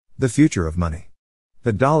The future of money.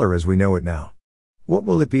 The dollar as we know it now. What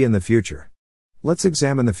will it be in the future? Let's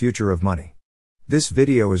examine the future of money. This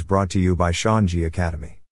video is brought to you by Shaun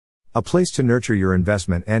Academy. A place to nurture your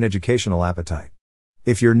investment and educational appetite.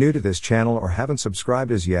 If you're new to this channel or haven't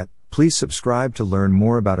subscribed as yet, please subscribe to learn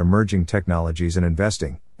more about emerging technologies and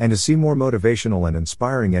investing, and to see more motivational and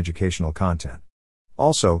inspiring educational content.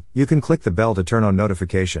 Also, you can click the bell to turn on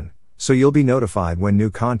notification, so you'll be notified when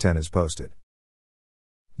new content is posted.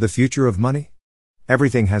 The future of money?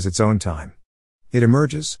 Everything has its own time. It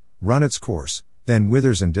emerges, runs its course, then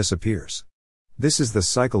withers and disappears. This is the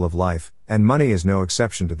cycle of life, and money is no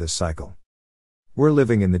exception to this cycle. We're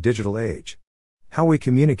living in the digital age. How we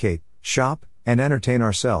communicate, shop, and entertain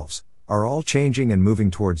ourselves are all changing and moving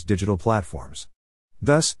towards digital platforms.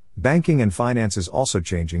 Thus, banking and finance is also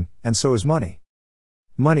changing, and so is money.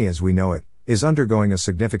 Money as we know it is undergoing a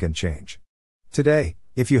significant change. Today,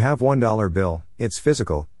 if you have $1 bill, it's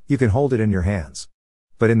physical, you can hold it in your hands.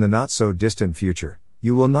 But in the not-so-distant future,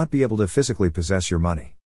 you will not be able to physically possess your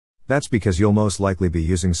money. That's because you'll most likely be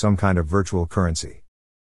using some kind of virtual currency.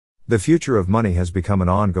 The future of money has become an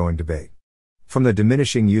ongoing debate. From the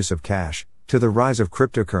diminishing use of cash, to the rise of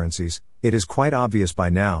cryptocurrencies, it is quite obvious by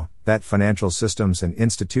now that financial systems and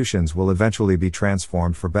institutions will eventually be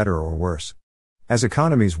transformed for better or worse. As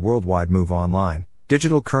economies worldwide move online,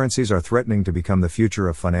 digital currencies are threatening to become the future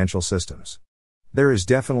of financial systems. There is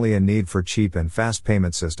definitely a need for cheap and fast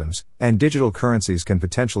payment systems, and digital currencies can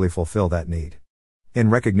potentially fulfill that need. In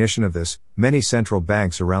recognition of this, many central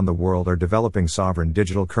banks around the world are developing sovereign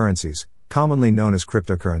digital currencies, commonly known as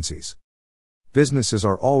cryptocurrencies. Businesses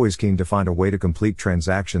are always keen to find a way to complete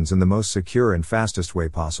transactions in the most secure and fastest way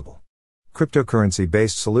possible.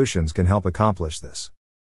 Cryptocurrency-based solutions can help accomplish this.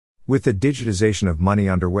 With the digitization of money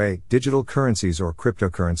underway, digital currencies or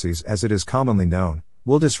cryptocurrencies as it is commonly known,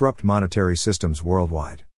 will disrupt monetary systems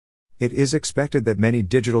worldwide. It is expected that many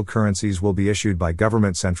digital currencies will be issued by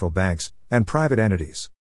government central banks and private entities.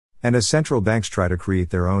 And as central banks try to create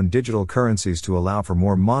their own digital currencies to allow for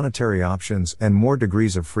more monetary options and more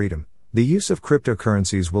degrees of freedom, the use of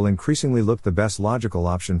cryptocurrencies will increasingly look the best logical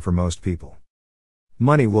option for most people.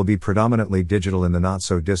 Money will be predominantly digital in the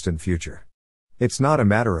not-so-distant future. It's not a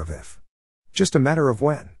matter of if, just a matter of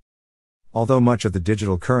when. Although much of the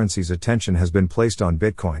digital currency's attention has been placed on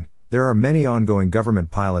Bitcoin, there are many ongoing government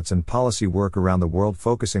pilots and policy work around the world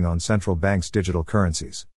focusing on central banks' digital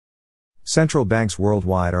currencies. Central banks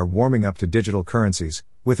worldwide are warming up to digital currencies,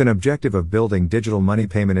 with an objective of building digital money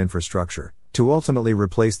payment infrastructure, to ultimately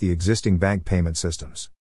replace the existing bank payment systems.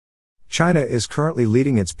 China is currently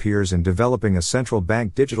leading its peers in developing a central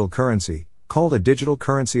bank digital currency, called a Digital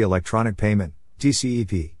Currency Electronic Payment,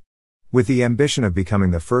 DCEP. With the ambition of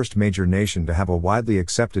becoming the first major nation to have a widely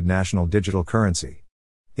accepted national digital currency.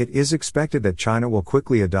 It is expected that China will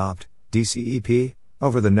quickly adopt DCEP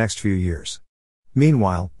over the next few years.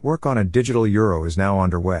 Meanwhile, work on a digital euro is now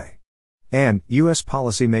underway. And US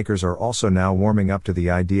policymakers are also now warming up to the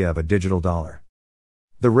idea of a digital dollar.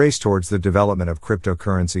 The race towards the development of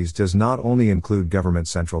cryptocurrencies does not only include government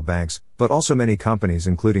central banks, but also many companies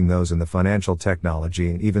including those in the financial technology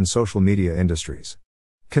and even social media industries.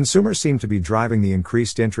 Consumers seem to be driving the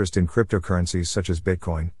increased interest in cryptocurrencies such as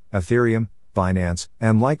Bitcoin, Ethereum, Binance,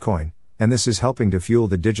 and Litecoin, and this is helping to fuel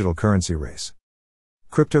the digital currency race.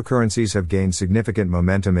 Cryptocurrencies have gained significant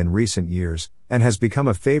momentum in recent years, and has become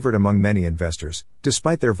a favorite among many investors,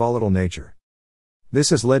 despite their volatile nature.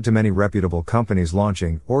 This has led to many reputable companies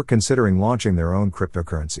launching or considering launching their own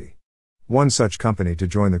cryptocurrency. One such company to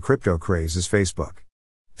join the crypto craze is Facebook.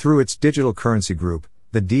 Through its digital currency group,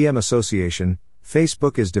 the DM Association,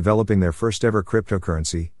 Facebook is developing their first ever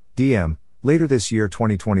cryptocurrency, DM, later this year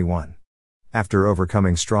 2021. After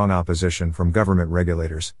overcoming strong opposition from government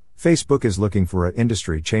regulators, Facebook is looking for an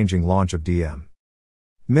industry-changing launch of DM.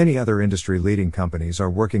 Many other industry-leading companies are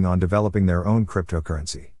working on developing their own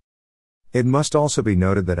cryptocurrency. It must also be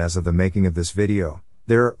noted that as of the making of this video,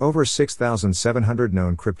 there are over 6,700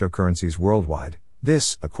 known cryptocurrencies worldwide,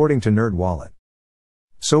 this, according to NerdWallet.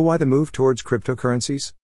 So why the move towards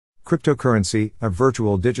cryptocurrencies? Cryptocurrency, a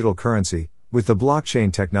virtual digital currency, with the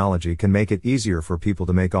blockchain technology can make it easier for people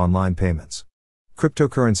to make online payments.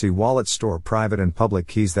 Cryptocurrency wallets store private and public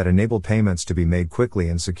keys that enable payments to be made quickly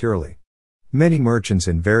and securely. Many merchants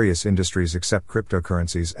in various industries accept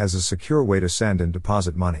cryptocurrencies as a secure way to send and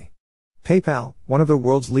deposit money. PayPal, one of the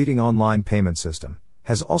world's leading online payment system,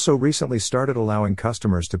 has also recently started allowing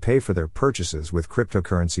customers to pay for their purchases with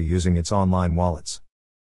cryptocurrency using its online wallets.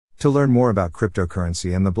 To learn more about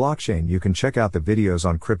cryptocurrency and the blockchain, you can check out the videos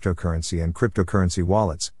on cryptocurrency and cryptocurrency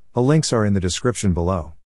wallets. The links are in the description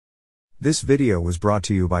below. This video was brought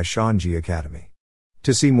to you by Shaun Academy.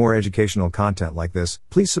 To see more educational content like this,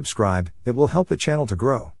 please subscribe, it will help the channel to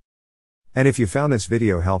grow. And if you found this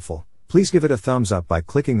video helpful, please give it a thumbs up by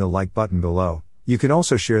clicking the like button below. You can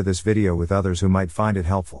also share this video with others who might find it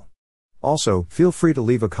helpful. Also, feel free to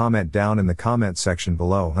leave a comment down in the comment section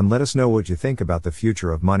below and let us know what you think about the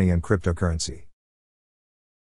future of money and cryptocurrency.